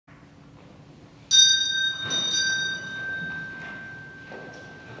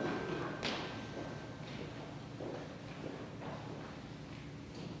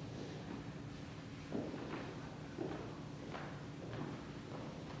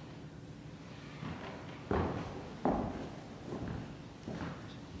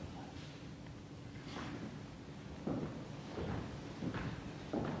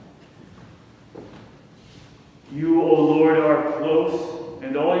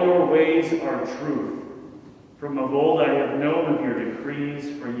all your ways are truth. From of old I have known of your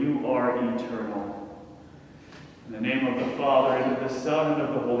decrees, for you are eternal. In the name of the Father, and of the Son, and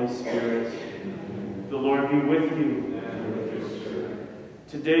of the Holy Spirit, the Lord be with you. And with your spirit.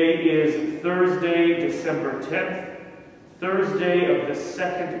 Today is Thursday, December 10th, Thursday of the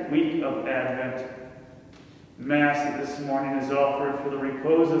second week of Advent. Mass this morning is offered for the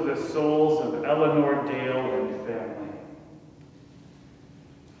repose of the souls of Eleanor Dale and family.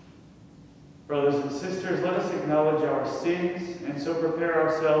 Brothers and sisters, let us acknowledge our sins and so prepare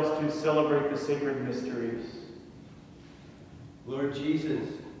ourselves to celebrate the sacred mysteries. Lord Jesus,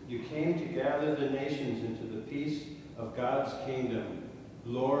 you came to gather the nations into the peace of God's kingdom.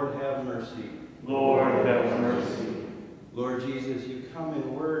 Lord, have mercy. Lord, have mercy. Lord Jesus, you come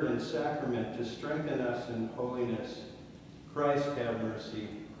in word and sacrament to strengthen us in holiness. Christ, have mercy.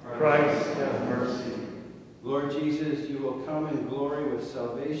 Christ, have mercy. Lord Jesus, you will come in glory with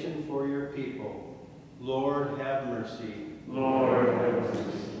salvation for your people. Lord, have mercy. Lord, have mercy.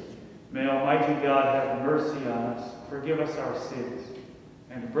 May Almighty God have mercy on us, forgive us our sins,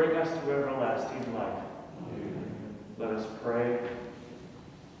 and bring us to everlasting life. Amen. Let us pray.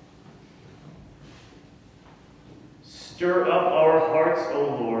 Stir up our hearts, O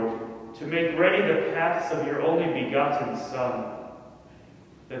Lord, to make ready the paths of your only begotten Son,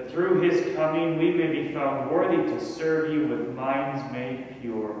 that through his coming we may be found worthy to serve you with minds made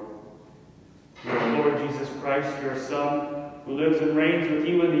pure. Through our Lord Jesus Christ, your Son, who lives and reigns with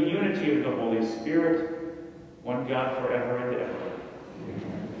you in the unity of the Holy Spirit, one God forever and ever.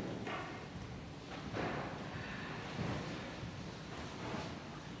 Amen.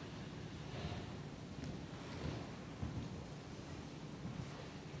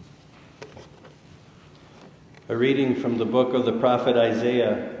 A reading from the book of the prophet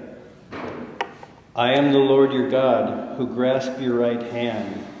Isaiah. I am the Lord your God, who grasp your right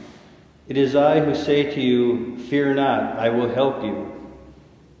hand. It is I who say to you, fear not, I will help you.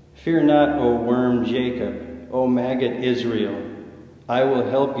 Fear not, O worm Jacob, O maggot Israel. I will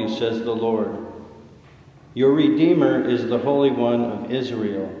help you, says the Lord. Your Redeemer is the Holy One of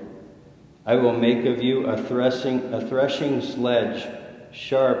Israel. I will make of you a threshing sledge,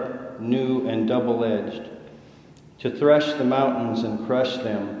 sharp, new, and double-edged, to thresh the mountains and crush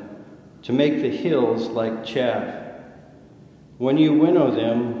them, to make the hills like chaff. When you winnow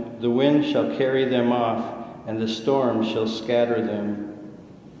them, the wind shall carry them off, and the storm shall scatter them.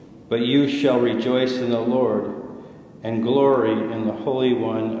 But you shall rejoice in the Lord, and glory in the Holy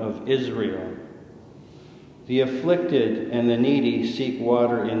One of Israel. The afflicted and the needy seek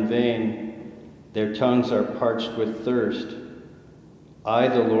water in vain. Their tongues are parched with thirst. I,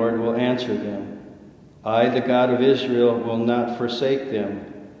 the Lord, will answer them. I, the God of Israel, will not forsake them.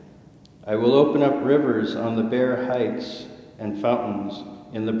 I will open up rivers on the bare heights and fountains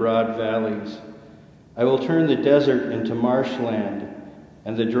in the broad valleys. I will turn the desert into marshland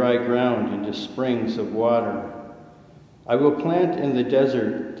and the dry ground into springs of water. I will plant in the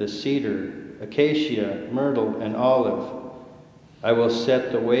desert the cedar, acacia, myrtle, and olive. I will set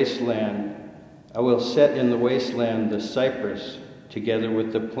in the wasteland the cypress, together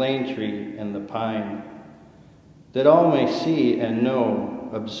with the plane tree and the pine, that all may see and know,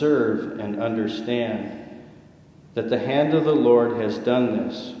 observe and understand, that the hand of the Lord has done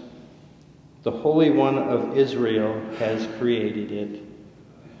this. The Holy One of Israel has created it.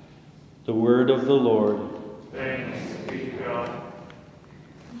 The word of the Lord. Thanks be to God.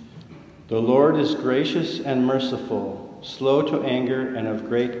 The Lord is gracious and merciful, slow to anger and of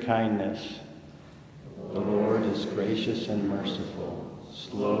great kindness. The Lord is gracious and merciful,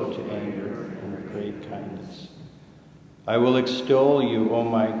 slow to anger and of great kindness. I will extol you, O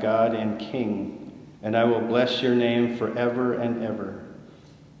my God and King, and I will bless your name forever and ever.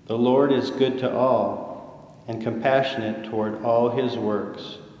 The Lord is good to all, and compassionate toward all his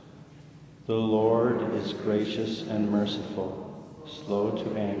works. The Lord is gracious and merciful, slow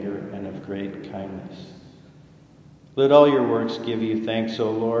to anger and of great kindness. Let all your works give you thanks,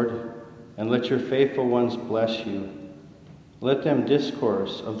 O Lord, and let your faithful ones bless you. Let them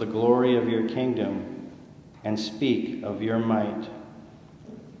discourse of the glory of your kingdom and speak of your might.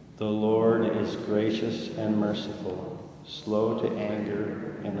 The Lord is gracious and merciful, slow to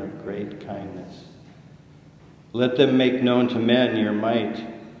anger and of great kindness. Let them make known to men your might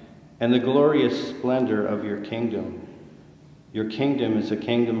and the glorious splendor of your kingdom. Your kingdom is a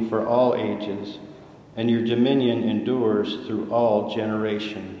kingdom for all ages, and your dominion endures through all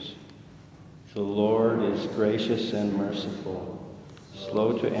generations. The Lord is gracious and merciful,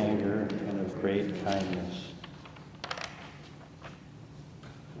 slow to anger and of great kindness.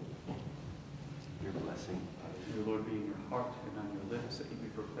 Your blessing. May the Lord be in your heart and on your lips. he may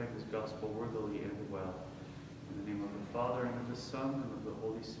proclaim his gospel worthily and well. In the name of the Father, and of the Son, and of the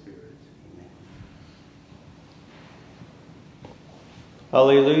Holy Spirit.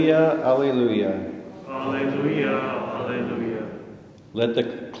 Alleluia, alleluia. Alleluia, alleluia. Let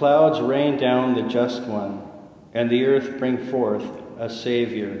the clouds rain down the just one, and the earth bring forth a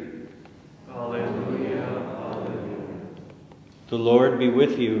Savior. Alleluia, alleluia. The Lord be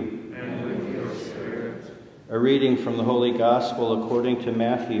with you. And with your spirit. A reading from the Holy Gospel according to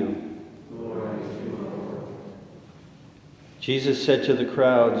Matthew. Glory to you, Lord. Jesus said to the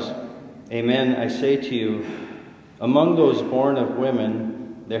crowds, Amen, I say to you, among those born of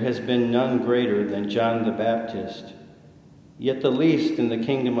women, there has been none greater than John the Baptist. Yet the least in the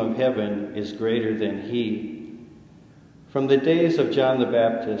kingdom of heaven is greater than he. From the days of John the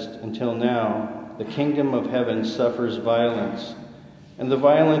Baptist until now, the kingdom of heaven suffers violence, and the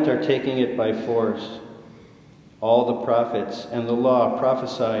violent are taking it by force. All the prophets and the law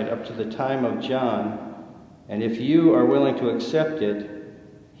prophesied up to the time of John, and if you are willing to accept it,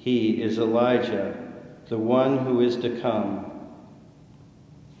 he is Elijah, the one who is to come.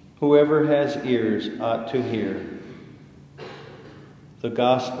 Whoever has ears ought to hear. The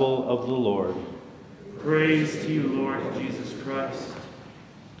Gospel of the Lord. Praise to you, Lord Jesus Christ.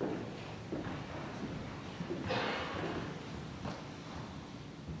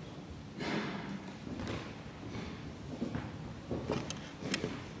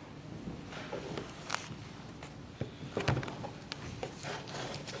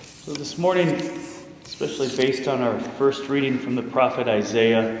 So this morning, especially based on our first reading from the prophet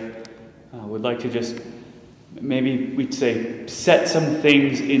Isaiah, we'd like to just, maybe we'd say, set some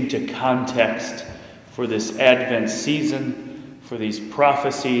things into context for this Advent season, for these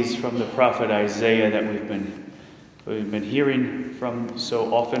prophecies from the prophet Isaiah that we've been hearing from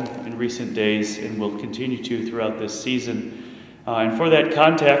so often in recent days and will continue to throughout this season. And for that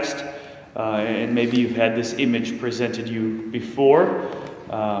context, and maybe you've had this image presented to you before,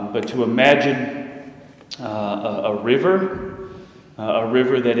 but to imagine a river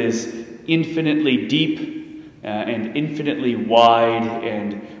that is infinitely deep and infinitely wide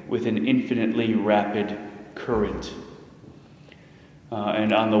and with an infinitely rapid current.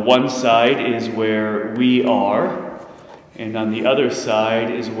 And on the one side is where we are, and on the other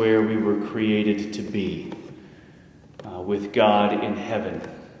side is where we were created to be, with God in heaven.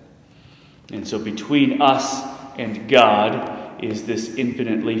 And so between us and God is this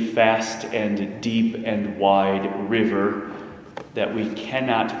infinitely fast and deep and wide river that we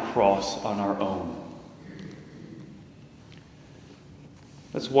cannot cross on our own.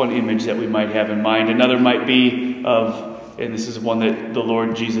 That's one image that we might have in mind. Another might be of, and this is one that the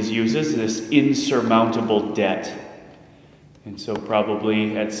Lord Jesus uses, this insurmountable debt. And so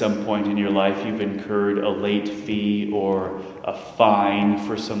probably at some point in your life you've incurred a late fee or a fine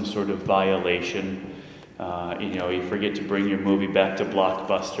for some sort of violation. You forget to bring your movie back to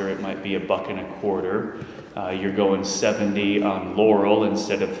Blockbuster, it might be $1.25. You're going 70 on Laurel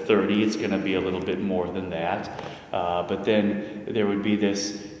instead of 30, it's going to be a little bit more than that. But then there would be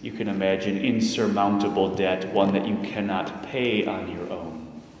this, you can imagine, insurmountable debt, one that you cannot pay on your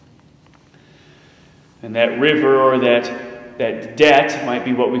own. And that river or that debt might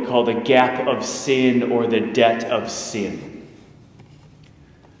be what we call the gap of sin or the debt of sin.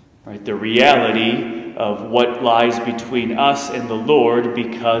 Right? The reality of what lies between us and the Lord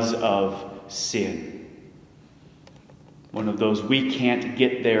because of sin. One of those we can't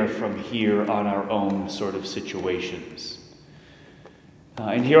get there from here on our own sort of situations.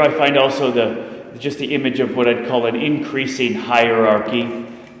 And here I find also just the image of what I'd call an increasing hierarchy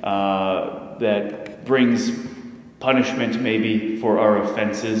that brings punishment maybe for our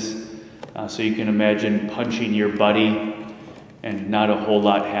offenses. So you can imagine punching your buddy and not a whole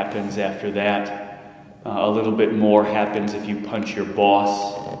lot happens after that. A little bit more happens if you punch your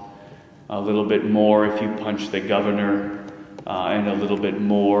boss. A little bit more if you punch the governor. And a little bit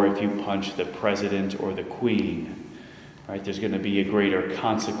more if you punch the president or the queen. Right? There's going to be a greater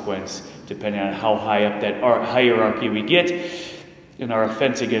consequence depending on how high up that hierarchy we get. And our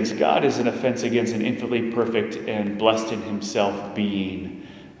offense against God is an offense against an infinitely perfect and blessed in himself being.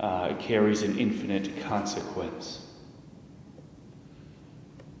 It carries an infinite consequence.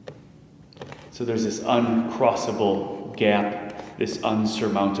 So there's this uncrossable gap, this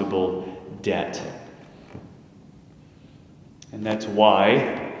unsurmountable debt. And that's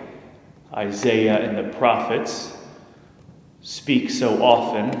why Isaiah and the prophets speak so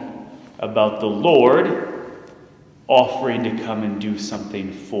often about the Lord offering to come and do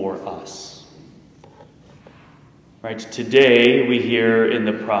something for us. Right? Today we hear in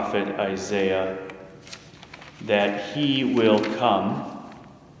the prophet Isaiah that he will come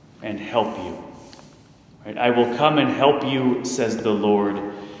and help you. Right? I will come and help you, says the Lord.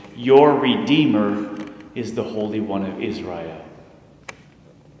 Your Redeemer is the Holy One of Israel.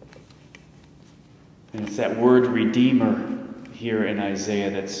 And it's that word Redeemer here in Isaiah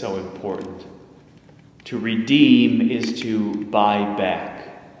that's so important. To redeem is to buy back.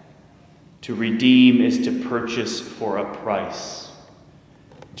 To redeem is to purchase for a price.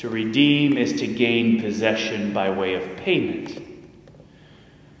 To redeem is to gain possession by way of payment.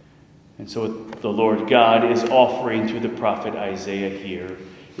 And so what the Lord God is offering through the prophet Isaiah here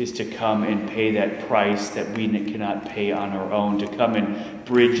is to come and pay that price that we cannot pay on our own, to come and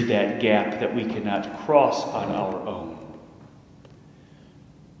bridge that gap that we cannot cross on our own.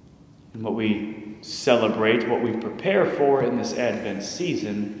 And what we celebrate, what we prepare for in this Advent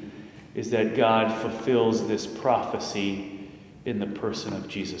season, is that God fulfills this prophecy in the person of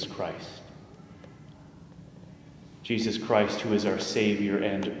Jesus Christ. Jesus Christ, who is our Savior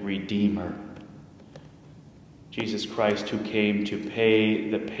and Redeemer. Jesus Christ, who came to pay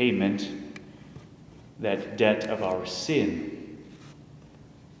the payment, that debt of our sin.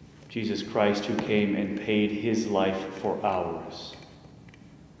 Jesus Christ, who came and paid his life for ours,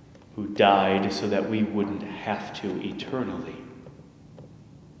 who died so that we wouldn't have to eternally.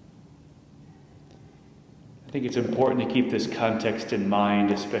 I think it's important to keep this context in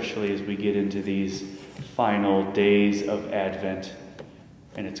mind, especially as we get into these final days of Advent,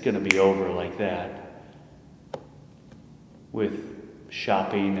 and it's going to be over like that, with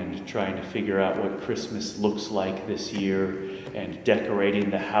shopping and trying to figure out what Christmas looks like this year, and decorating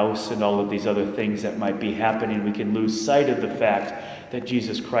the house and all of these other things that might be happening. We can lose sight of the fact that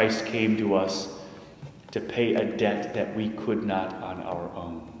Jesus Christ came to us to pay a debt that we could not on our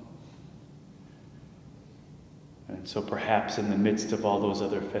own. And so perhaps in the midst of all those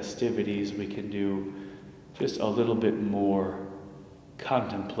other festivities, we can do just a little bit more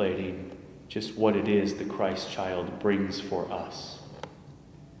contemplating just what it is the Christ child brings for us.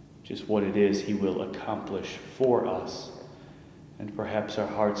 Just what it is he will accomplish for us. And perhaps our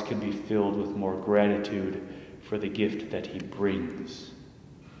hearts can be filled with more gratitude for the gift that he brings.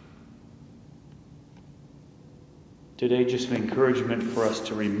 Today, just an encouragement for us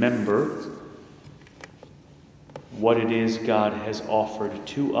to remember what it is God has offered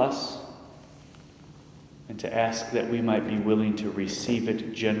to us, and to ask that we might be willing to receive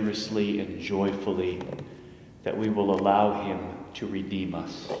it generously and joyfully, that we will allow him to redeem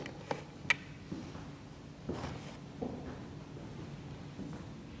us.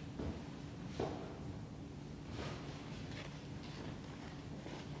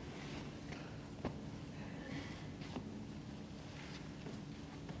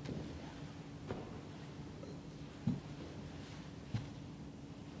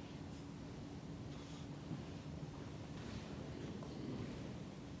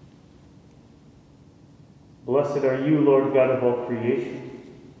 Blessed are you, Lord God of all creation,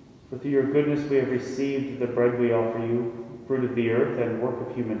 for through your goodness we have received the bread we offer you, fruit of the earth and work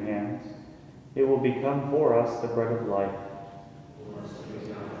of human hands. It will become for us the bread of life.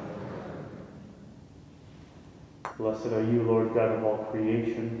 Blessed are you, Lord God of all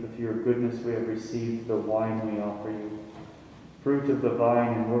creation, for through your goodness we have received the wine we offer you, fruit of the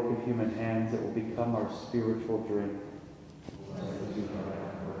vine and work of human hands. It will become our spiritual drink.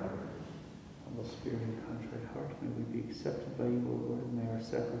 Spirit and contrite heart, may we be accepted by you, O Lord, and may our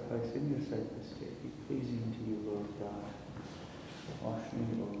sacrifice in your sight this day be pleasing to you, Lord God. Wash me,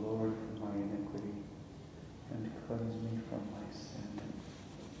 O Lord, from my iniquity, and cleanse me from my sin.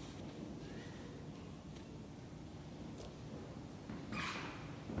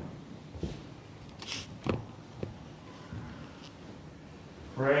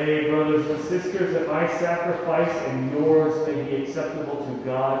 Pray, brothers and sisters, that my sacrifice and yours may be acceptable to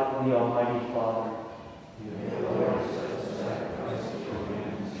God, the Almighty Father. May the Lord accept the sacrifice of your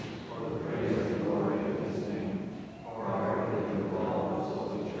hands for the praise and glory of his name, for our good and for all his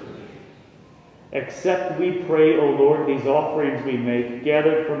holy church. Accept, we pray, O Lord, these offerings we make,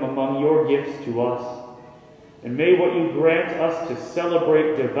 gathered from among your gifts to us. And may what you grant us to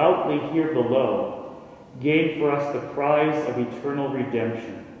celebrate devoutly here below gain for us the prize of eternal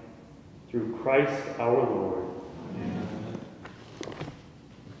redemption. Through Christ our Lord. Amen.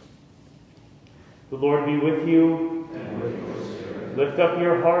 The Lord be with you. And with your spirit. Lift up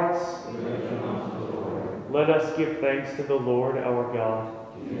your hearts. Lift them up to the Lord. Let us give thanks to the Lord our God.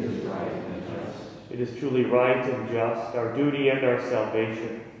 It is right and just. It is truly right and just, our duty and our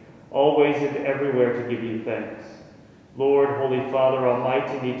salvation, always and everywhere to give you thanks. Lord, Holy Father,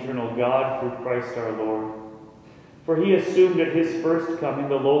 Almighty and eternal God, through Christ our Lord. For he assumed at his first coming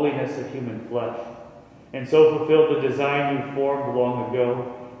the lowliness of human flesh, and so fulfilled the design you formed long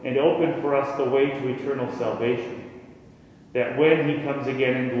ago, and open for us the way to eternal salvation, that when he comes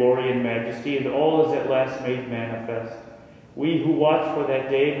again in glory and majesty, and all is at last made manifest, we who watch for that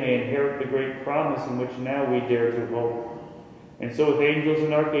day may inherit the great promise in which now we dare to hope. And so with angels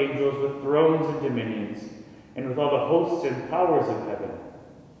and archangels, with thrones and dominions, and with all the hosts and powers of heaven,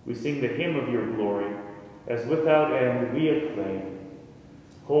 we sing the hymn of your glory, as without end we acclaim.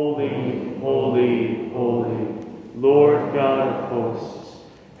 Holy, holy, holy, Lord God of hosts,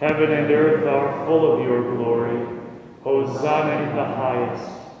 heaven and earth are full of your glory. Hosanna in the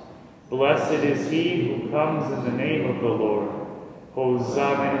highest. Blessed is he who comes in the name of the Lord.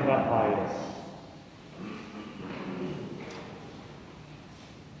 Hosanna in the highest.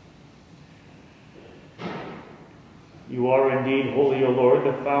 You are indeed holy, O Lord,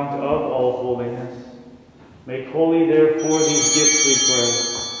 the fount of all holiness. Make holy, therefore, these gifts, we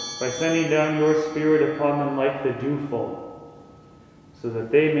pray, by sending down your Spirit upon them like the dewfall, so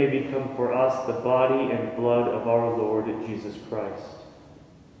that they may become for us the body and blood of our Lord Jesus Christ.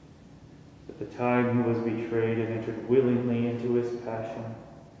 At the time he was betrayed and entered willingly into his passion,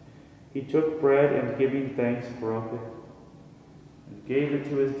 he took bread and, giving thanks, broke it, and gave it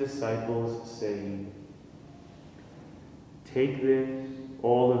to his disciples, saying, "Take this,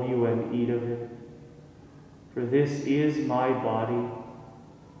 all of you, and eat of it, for this is my body,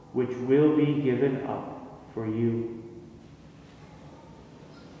 which will be given up for you."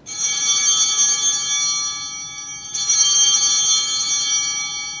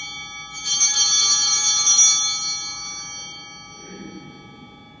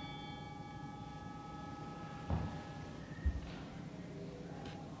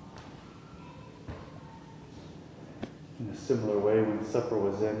 In a similar way, when supper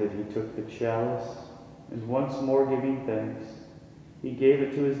was ended, he took the chalice, and once more giving thanks, he gave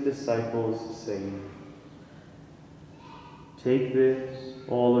it to his disciples, saying, "Take this,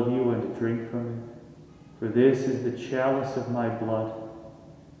 all of you, and drink from it, for this is the chalice of my blood,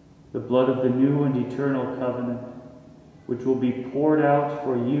 the blood of the new and eternal covenant, which will be poured out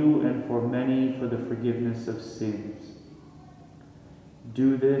for you and for many for the forgiveness of sins.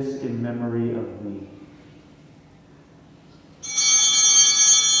 Do this in memory of me."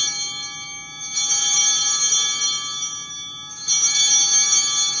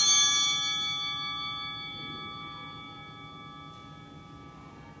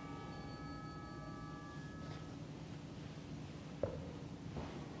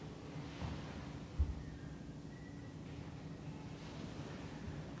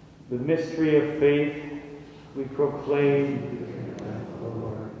 The mystery of faith we proclaim.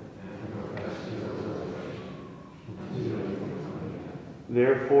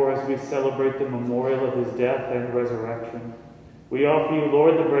 Therefore, as we celebrate the memorial of his death and resurrection, we offer you,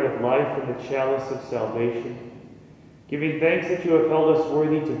 Lord, the bread of life and the chalice of salvation, giving thanks that you have held us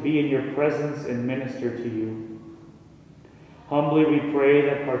worthy to be in your presence and minister to you. Humbly we pray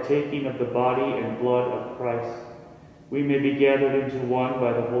that, partaking of the body and blood of Christ, we may be gathered into one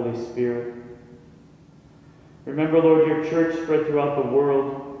by the Holy Spirit. Remember, Lord, your church spread throughout the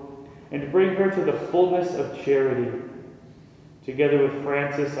world, and bring her to the fullness of charity, together with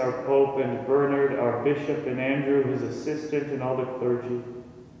Francis, our Pope, and Bernard, our Bishop, and Andrew, his assistant, and all the clergy.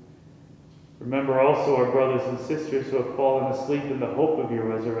 Remember also our brothers and sisters who have fallen asleep in the hope of your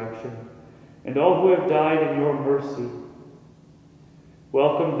resurrection, and all who have died in your mercy.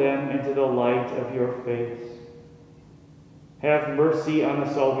 Welcome them into the light of your face. Have mercy on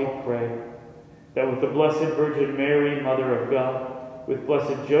us all, we pray, that with the Blessed Virgin Mary, Mother of God, with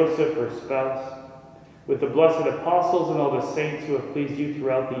blessed Joseph, her spouse, with the blessed apostles and all the saints who have pleased you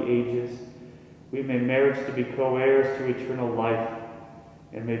throughout the ages, we may merit to be co-heirs to eternal life,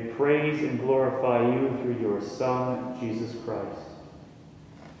 and may praise and glorify you through your Son, Jesus Christ.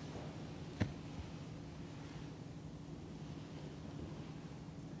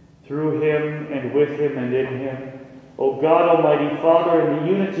 Through him, and with him, and in him, O God, Almighty Father, in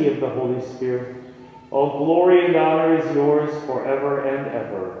the unity of the Holy Spirit, all glory and honor is yours forever and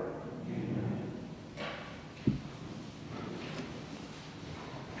ever. Amen.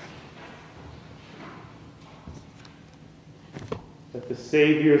 At the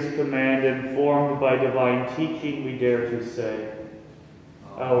Savior's command, informed by divine teaching, we dare to say,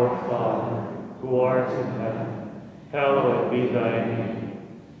 Our Father, who art in heaven, hallowed be thy name.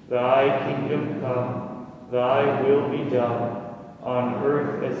 Thy kingdom come. Thy will be done, on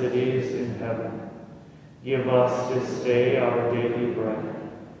earth as it is in heaven. Give us this day our daily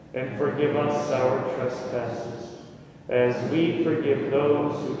bread, and forgive us our trespasses, as we forgive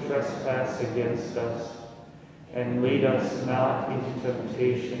those who trespass against us. And lead us not into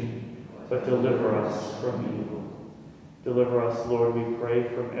temptation, but deliver us from evil. Deliver us, Lord, we pray,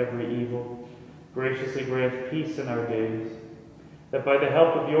 from every evil. Graciously grant peace in our days, that by the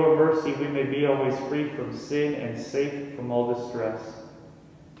help of your mercy we may be always free from sin and safe from all distress,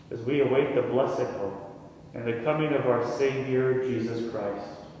 as we await the blessed hope and the coming of our Savior, Jesus Christ.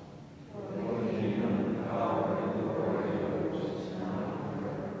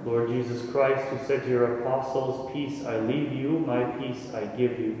 Lord Jesus Christ, who said to your apostles, "Peace I leave you, my peace I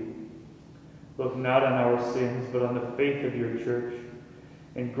give you," look not on our sins, but on the faith of your church,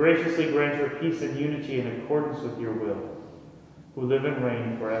 and graciously grant her peace and unity in accordance with your will, who live and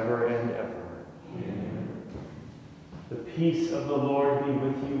reign forever and ever. Amen. The peace of the Lord be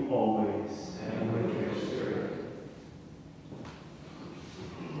with you always. And with your spirit.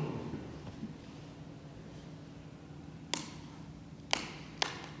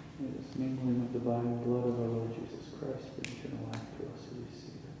 May this mingling of the body and blood of our Lord Jesus Christ bring eternal life to us who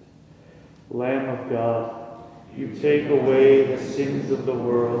receive it. Lamb of God, you take away the sins of the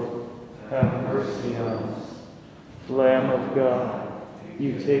world, have mercy on us. Lamb of God,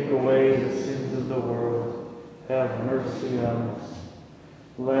 you take away the sins of the world, have mercy on us.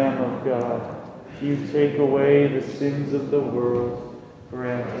 Lamb of God, you take away the sins of the world,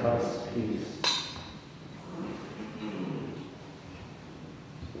 grant us peace.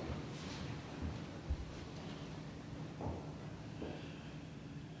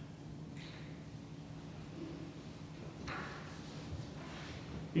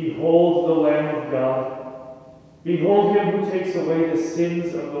 Behold the Lamb of God. Behold him who takes away the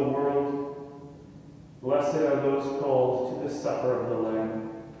sins of the world. Blessed are those called to the supper of the Lamb.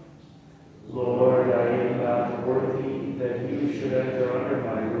 Lord, I am not worthy that you should enter under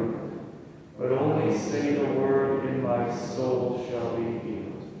my roof, but only say the word, and my soul shall be healed.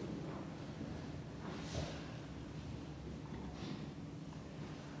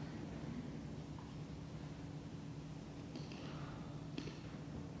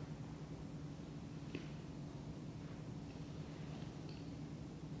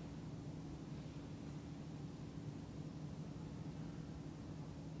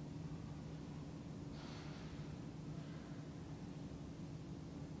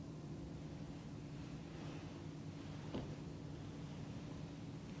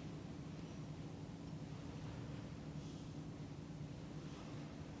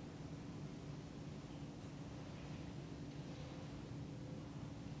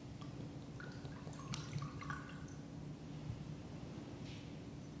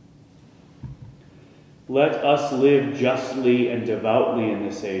 Let us live justly and devoutly in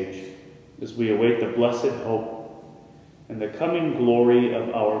this age, as we await the blessed hope and the coming glory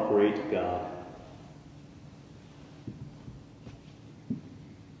of our great God.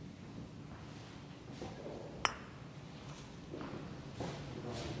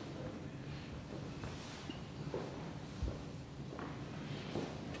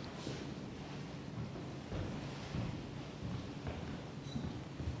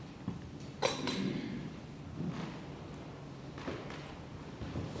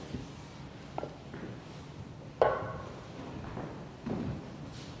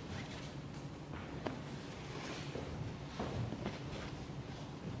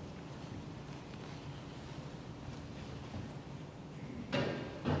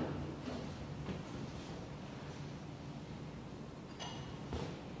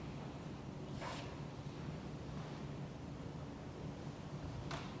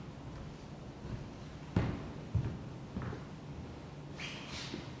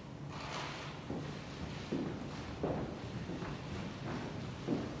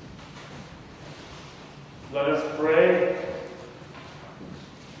 Let us pray.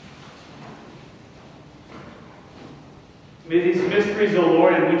 May these mysteries, O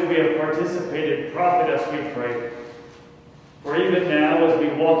Lord, in which we have participated, profit us, we pray. For even now, as we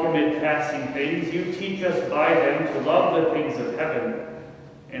walk amid passing things, you teach us by them to love the things of heaven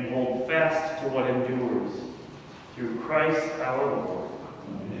and hold fast to what endures. Through Christ our Lord.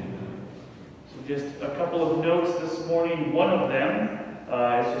 Amen. So just a couple of notes this morning. One of them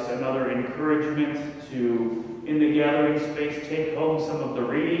is just another encouragement to, in the gathering space, take home some of the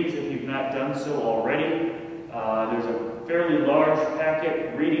readings if you've not done so already. There's a fairly large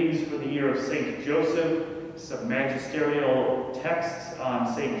packet, readings for the year of St. Joseph, some magisterial texts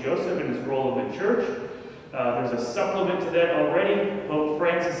on St. Joseph and his role in the church. There's a supplement to that already, Pope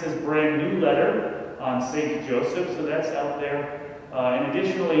Francis's brand new letter on St. Joseph, so that's out there. And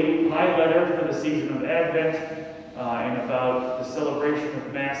additionally, my letter for the season of Advent and about the celebration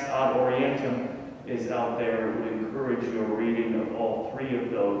of Mass ad Orientem is out there. I would encourage your reading of all three of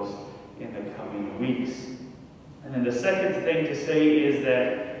those in the coming weeks. And then the second thing to say is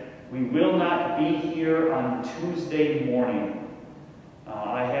that We will not be here on Tuesday morning.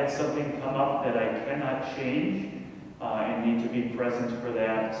 I had something come up that I cannot change and need to be present for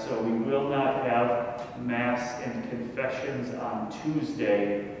that. So we will not have Mass and confessions on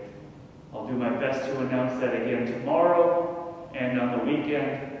Tuesday. I'll do my best to announce that again tomorrow and on the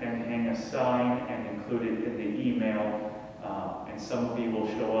weekend and hang a sign and include it in the email. And some of you will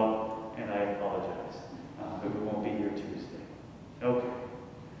show up, and I apologize, but we won't be here Tuesday. Okay.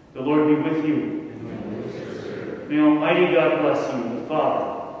 The Lord be with you. May Almighty God bless you, the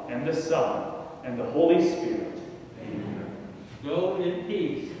Father, and the Son, and the Holy Spirit. Amen. Go in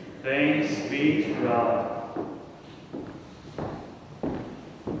peace. Thanks be to God.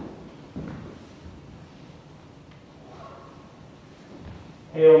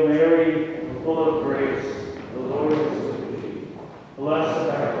 Hail Mary, full of grace, the Lord is with thee. Blessed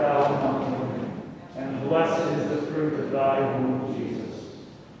art thou among women, and blessed is the fruit of thy womb, Jesus.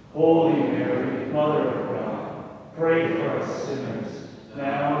 Holy Mary, Mother of God, pray for us sinners,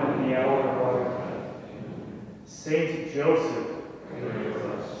 now and in the hour of our death. Amen. Saint Joseph, pray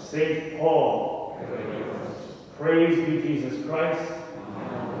for us. Saint Paul, pray for us. Praise be Jesus Christ.